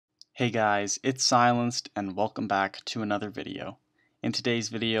Hey guys, it's Silenced and welcome back to another video. In today's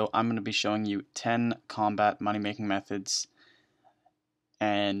video, I'm going to be showing you 10 combat money making methods,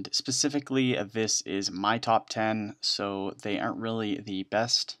 and specifically this is my top 10, so they aren't really the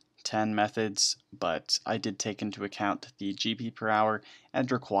best 10 methods, but I did take into account the GP per hour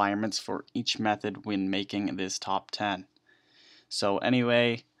and requirements for each method when making this top 10. So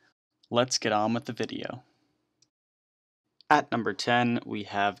anyway, let's get on with the video. At number 10, we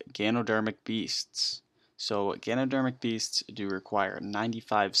have Ganodermic Beasts. So Ganodermic Beasts do require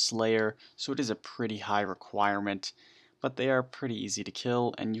 95 Slayer, so it is a pretty high requirement, but they are pretty easy to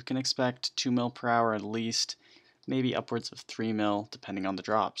kill, and you can expect 2 mil per hour at least, maybe upwards of 3 mil depending on the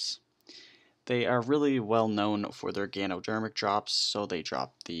drops. They are really well known for their Ganodermic drops, so they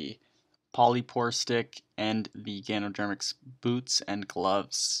drop the Polypore Stick and the Ganodermic's boots and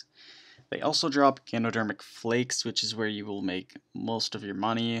gloves. They also drop Ganodermic Flakes, which is where you will make most of your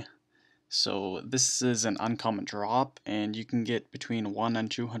money. So this is an uncommon drop, and you can get between 1 and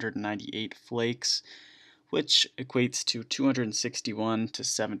 298 flakes, which equates to 261 to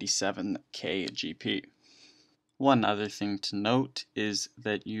 77k GP. One other thing to note is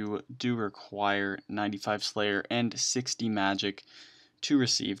that you do require 95 Slayer and 60 Magic to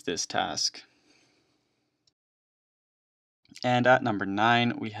receive this task. And at number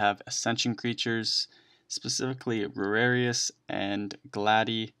 9, we have Ascension creatures, specifically Rurarius and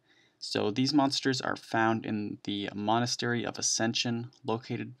Gladi. So these monsters are found in the Monastery of Ascension,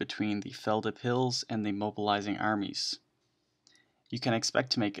 located between the Feldip Hills and the mobilizing armies. You can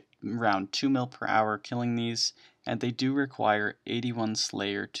expect to make around 2 mil per hour killing these, and they do require 81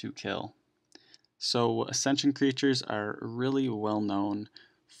 Slayer to kill. So Ascension creatures are really well known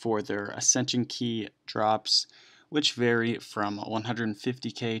for their Ascension key drops, which vary from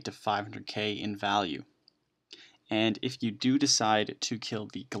 150k to 500k in value. And if you do decide to kill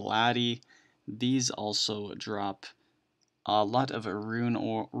the Gladi, these also drop a lot of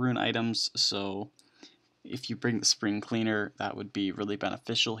rune items, so if you bring the Spring Cleaner, that would be really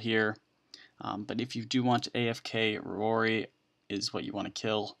beneficial here. But if you do want AFK, Rory is what you want to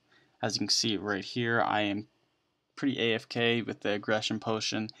kill. As you can see right here, I am pretty AFK with the Aggression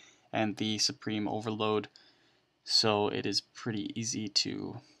Potion and the Supreme Overload, so it is pretty easy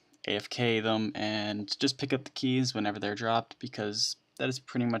to AFK them and just pick up the keys whenever they're dropped, because that is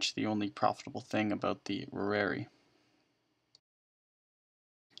pretty much the only profitable thing about the Rarary.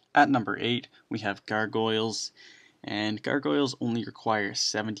 At number 8, we have Gargoyles, and Gargoyles only require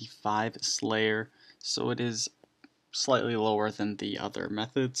 75 Slayer, so it is slightly lower than the other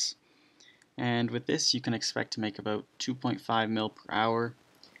methods. And with this, you can expect to make about 2.5 mil per hour.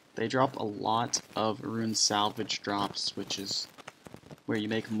 They drop a lot of rune salvage drops, which is where you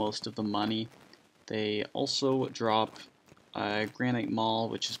make most of the money. They also drop Granite Maul,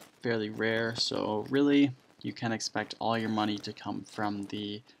 which is fairly rare, so really you can expect all your money to come from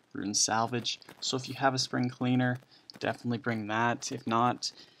the rune salvage. So if you have a Spring Cleaner, definitely bring that. If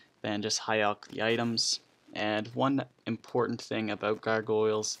not, then just high alch the items. And one important thing about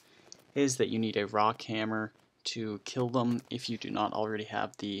Gargoyles is that you need a rock hammer to kill them if you do not already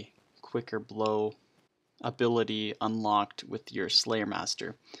have the Quicker Blow ability unlocked with your Slayer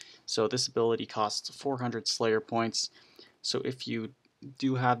Master. So this ability costs 400 Slayer points, so if you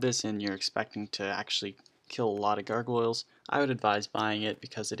do have this and you're expecting to actually kill a lot of Gargoyles, I would advise buying it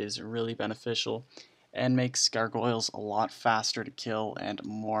because it is really beneficial and makes Gargoyles a lot faster to kill and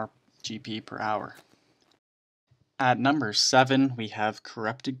more GP per hour. At number 7, we have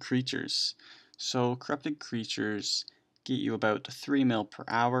Corrupted Creatures. So Corrupted Creatures get you about 3 mil per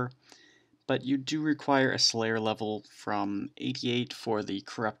hour, but you do require a Slayer level from 88 for the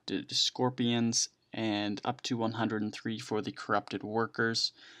Corrupted Scorpions and up to 103 for the Corrupted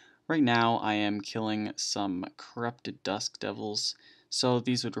Workers. Right now I am killing some Corrupted Dusk Devils, so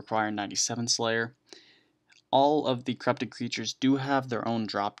these would require 97 Slayer. All of the Corrupted creatures do have their own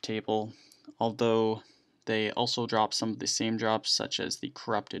drop table, although they also drop some of the same drops, such as the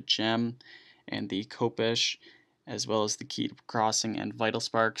Corrupted Gem and the Kopesh, as well as the Key to Crossing and Vital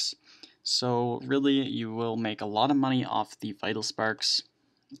Sparks. So really, you will make a lot of money off the Vital Sparks,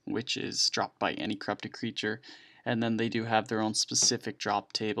 which is dropped by any Corrupted creature, and then they do have their own specific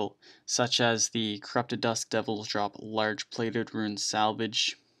drop table, such as the Corrupted Dusk Devils drop Large Plated Rune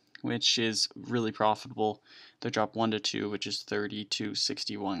Salvage, which is really profitable. They drop 1 to 2, which is 30 to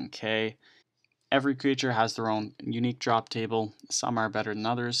 61k. Every creature has their own unique drop table. Some are better than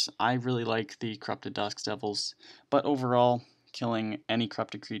others. I really like the Corrupted Dusk Devils, but overall, killing any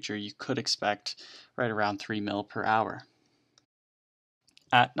corrupted creature you could expect right around 3 mil per hour.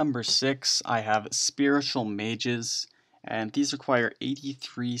 At number 6, I have Spiritual Mages, and these require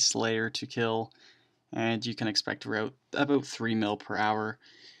 83 Slayer to kill, and you can expect about 3 mil per hour.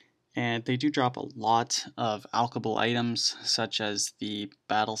 And they do drop a lot of alchable items, such as the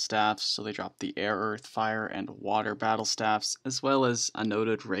battle staffs. So they drop the air, earth, fire, and water battle staffs, as well as a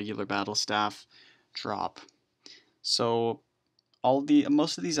noted regular battle staff drop. So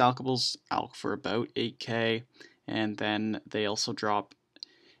most of these alchables alch for about 8k, and then they also drop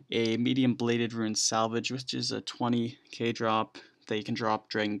a medium bladed rune salvage, which is a 20k drop. They can drop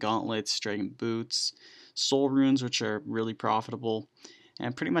dragon gauntlets, dragon boots, soul runes, which are really profitable,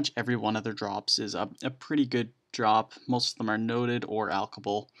 and pretty much every one of their drops is a pretty good drop. Most of them are noted or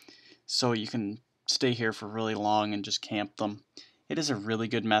alchable, so you can stay here for really long and just camp them. It is a really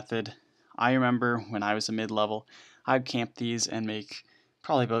good method. I remember when I was a mid-level, I'd camp these and make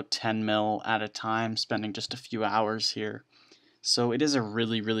probably about 10 mil at a time, spending just a few hours here. So it is a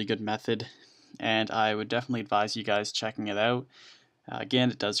really, really good method, and I would definitely advise you guys checking it out.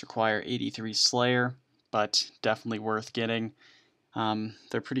 Again, it does require 83 Slayer, but definitely worth getting.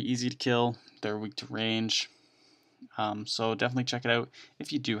 They're pretty easy to kill, they're weak to range, so definitely check it out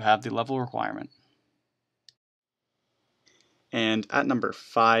if you do have the level requirement. And at number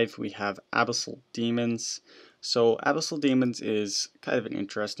 5, we have Abyssal Demons. So Abyssal Demons is kind of an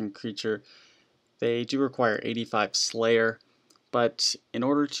interesting creature. They do require 85 Slayer, but in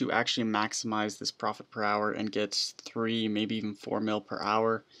order to actually maximize this profit per hour and get 3, maybe even 4 mil per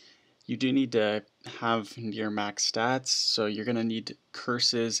hour, you do need to have near max stats. So you're going to need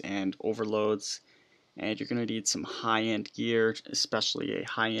curses and overloads, and you're going to need some high-end gear, especially a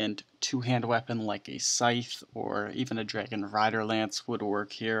high-end two-hand weapon like a scythe or even a dragon rider lance would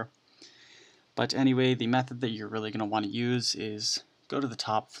work here. But anyway, the method that you're really going to want to use is go to the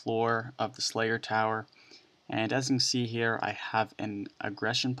top floor of the Slayer Tower, and as you can see here, I have an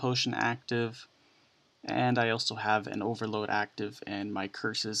aggression potion active, and I also have an overload active, and my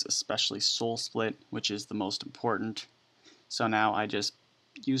curses, especially soul split, which is the most important. So now I just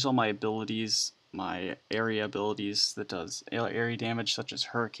use all my abilities, my area abilities that does area damage, such as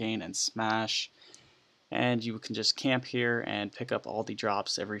hurricane and smash, and you can just camp here and pick up all the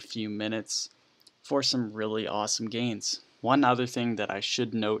drops every few minutes for some really awesome gains. One other thing that I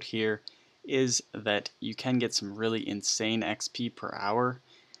should note here is that you can get some really insane XP per hour.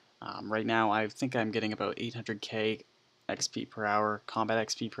 Right now I think I'm getting about 800k XP per hour, combat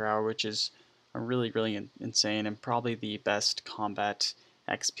XP per hour, which is a really, really insane and probably the best combat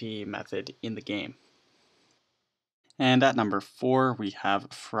XP method in the game. And at number 4, we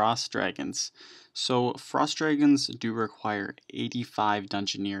have Frost Dragons. So Frost Dragons do require 85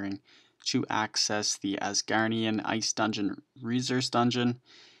 Dungeoneering to access the Asgarnian Ice Dungeon Resource Dungeon,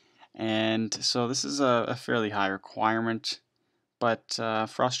 and so this is a fairly high requirement, but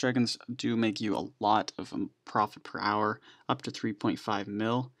Frost Dragons do make you a lot of profit per hour, up to 3.5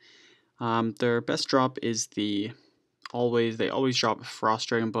 mil. Their best drop is they always drop Frost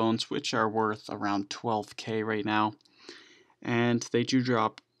Dragon Bones, which are worth around 12k right now, and they do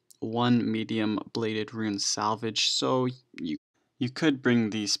drop one medium bladed rune salvage, so you could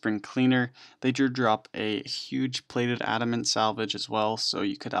bring the Spring Cleaner. They do drop a huge plated adamant salvage as well, so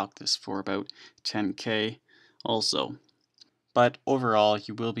you could alch this for about 10k also. But overall,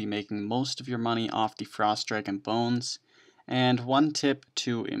 you will be making most of your money off the Frost Dragon Bones. And one tip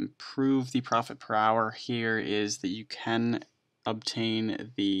to improve the profit per hour here is that you can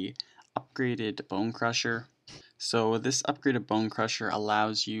obtain the upgraded Bone Crusher. So this upgraded Bone Crusher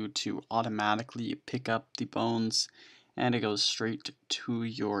allows you to automatically pick up the bones, and it goes straight to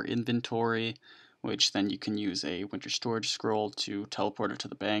your inventory, which then you can use a winter storage scroll to teleport it to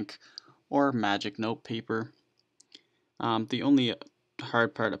the bank, or magic note paper. The only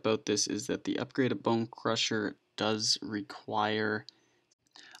hard part about this is that the upgraded Bone Crusher does require,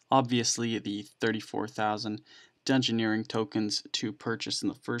 obviously, the 34,000 Dungeoneering tokens to purchase in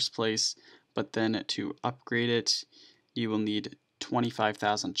the first place, but then to upgrade it, you will need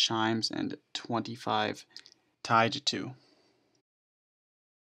 25,000 chimes and 25 tied to.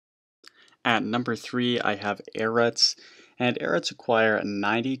 At number 3, I have Eruts, and Eruts require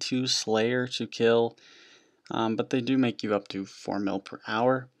 92 Slayer to kill, but they do make you up to 4 mil per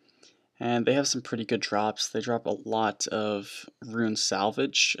hour. And they have some pretty good drops. They drop a lot of rune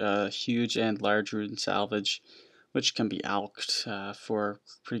salvage, huge and large rune salvage, which can be alched for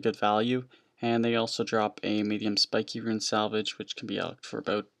pretty good value. And they also drop a medium spiky rune salvage, which can be alched for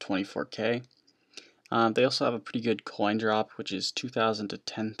about 24k. They also have a pretty good coin drop, which is 2,000 to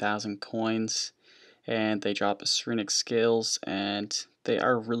 10,000 coins. And they drop Serenic Scales, and they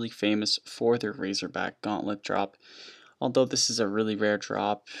are really famous for their Razorback Gauntlet drop. Although this is a really rare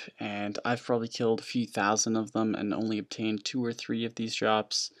drop, and I've probably killed a few thousand of them and only obtained 2 or 3 of these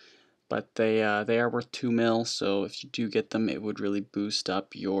drops, but they are worth 2 mil, so if you do get them, it would really boost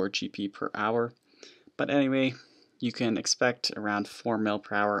up your GP per hour. But anyway, you can expect around 4 mil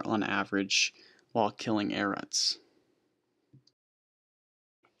per hour on average while killing Eruts.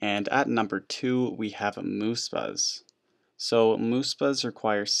 And at number 2, we have Moose Buzz. So Moose Buzz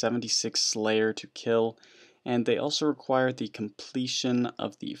require 76 Slayer to kill, and they also require the completion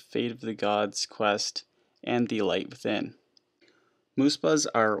of the Fate of the Gods quest and the Light Within. Moose Buzz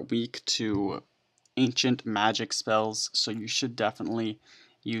are weak to ancient magic spells, so you should definitely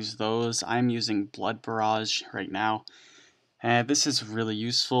use those. I'm using Blood Barrage right now, and this is really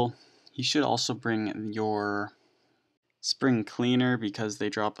useful. You should also bring your Spring Cleaner because they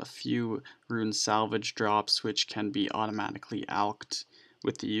drop a few Rune Salvage drops which can be automatically alked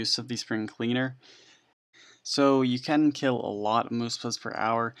with the use of the Spring Cleaner. So you can kill a lot of Moose Buzz per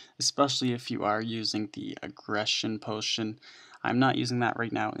hour, especially if you are using the Aggression Potion. I'm not using that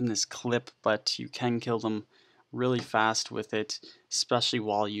right now in this clip, but you can kill them really fast with it, especially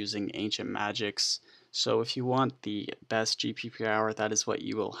while using Ancient Magics. So if you want the best GP per hour, that is what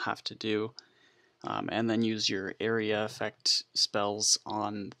you will have to do. And then use your area effect spells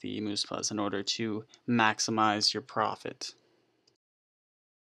on the Moose Buzz in order to maximize your profit.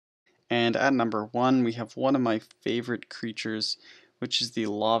 And at number 1, we have one of my favorite creatures, which is the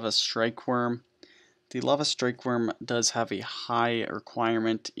Lava Strikeworm. The Lava Strikeworm does have a high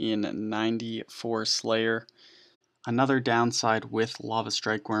requirement in 94 Slayer. Another downside with Lava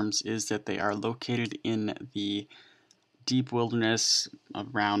Strikeworms is that they are located in the deep wilderness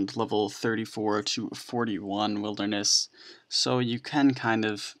around level 34 to 41 wilderness, so you can kind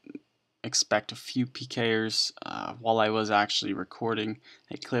of expect a few PKers. While I was actually recording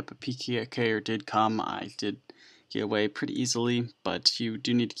a clip, a PKer did come. I did get away pretty easily, but you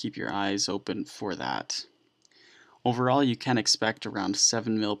do need to keep your eyes open for that. Overall, you can expect around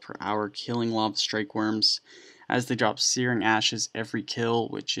 7 mil per hour killing Lava Strikeworms, as they drop Searing Ashes every kill,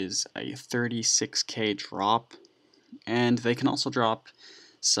 which is a 36k drop. And they can also drop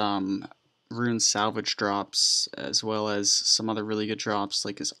some Rune Salvage drops, as well as some other really good drops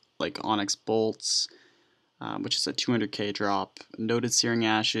like Onyx Bolts, which is a 200k drop, Noted Searing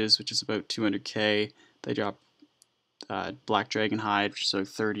Ashes, which is about 200k. They drop Black Dragon Hide, which is about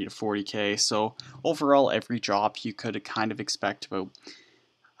 30 to 40k. So overall, every drop you could kind of expect about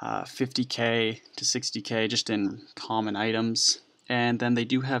 50k to 60k just in common items. And then they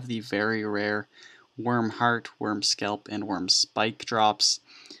do have the very rare Worm Heart, Worm Scalp, and Worm Spike drops.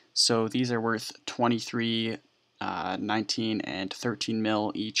 So these are worth 23, 19, and 13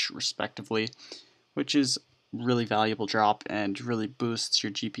 mil each respectively, which is really valuable drop and really boosts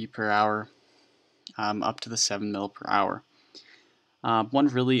your GP per hour up to the 7 mil per hour. One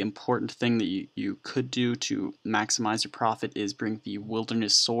really important thing that you could do to maximize your profit is bring the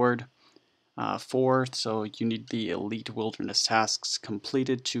Wilderness Sword forth. So you need the Elite Wilderness tasks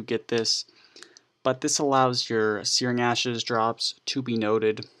completed to get this. But this allows your Searing Ashes drops to be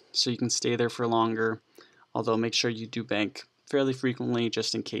noted, so you can stay there for longer, although make sure you do bank fairly frequently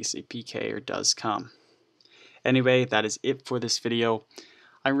just in case a PKer does come. Anyway, that is it for this video.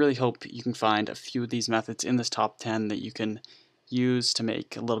 I really hope you can find a few of these methods in this top 10 that you can use to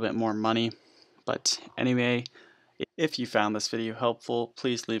make a little bit more money. But anyway, if you found this video helpful,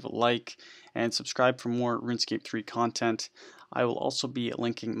 please leave a like and subscribe for more RuneScape 3 content. I will also be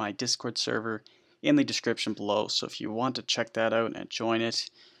linking my Discord server in the description below, so if you want to check that out and join it,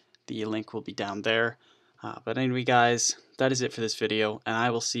 the link will be down there. But anyway guys, that is it for this video, and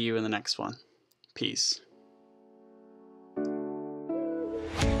I will see you in the next one. Peace.